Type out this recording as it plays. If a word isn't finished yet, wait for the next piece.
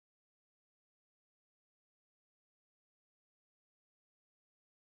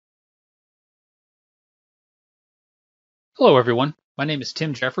Hello everyone, my name is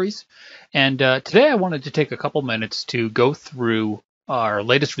Tim Jeffries, and today I wanted to take a couple minutes to go through our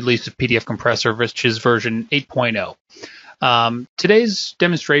latest release of PDF Compressor, which is version 8.0. Today's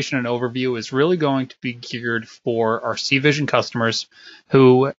demonstration and overview is really going to be geared for our CVision customers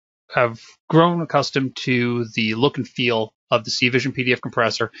who have grown accustomed to the look and feel of the CVision PDF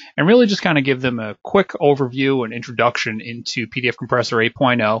Compressor, and really just kind of give them a quick overview and introduction into PDF Compressor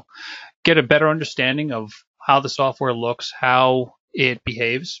 8.0, get a better understanding of how the software looks, how it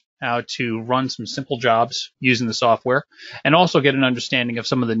behaves, how to run some simple jobs using the software, and also get an understanding of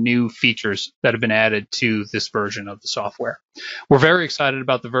some of the new features that have been added to this version of the software. We're very excited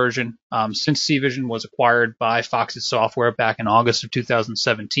about the version. Since CVision was acquired by Foxit Software back in August of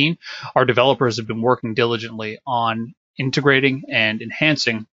 2017, our developers have been working diligently on integrating and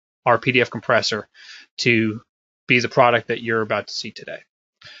enhancing our PDF compressor to be the product that you're about to see today.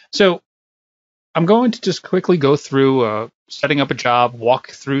 So I'm going to just quickly go through setting up a job, walk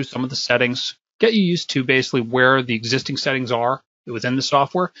through some of the settings, get you used to basically where the existing settings are within the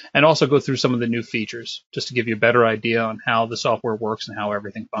software, and also go through some of the new features just to give you a better idea on how the software works and how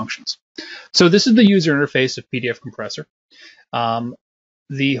everything functions. So this is the user interface of PDF Compressor.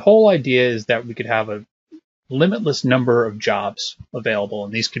 The whole idea is that we could have a limitless number of jobs available,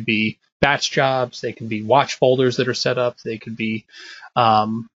 and these could be batch jobs, they can be watch folders that are set up, they could be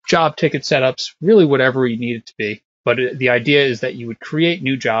job ticket setups, really whatever you need it to be. But the idea is that you would create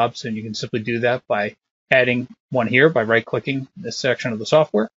new jobs, and you can simply do that by adding one here by right-clicking this section of the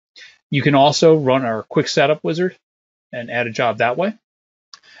software. You can also run our quick setup wizard and add a job that way.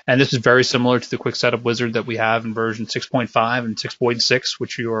 And this is very similar to the quick setup wizard that we have in version 6.5 and 6.6,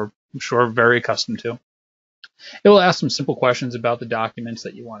 which you are, I'm sure, very accustomed to. It will ask some simple questions about the documents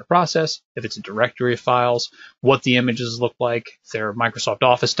that you want to process, if it's a directory of files, what the images look like, if they're Microsoft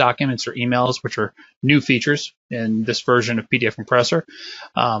Office documents or emails, which are new features in this version of PDF Compressor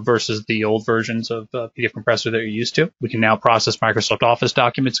versus the old versions of PDF Compressor that you're used to. We can now process Microsoft Office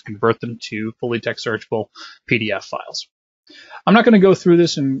documents and convert them to fully text searchable PDF files. I'm not going to go through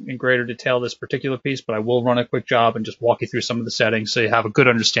this in greater detail, this particular piece, but I will run a quick job and just walk you through some of the settings so you have a good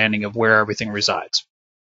understanding of where everything resides.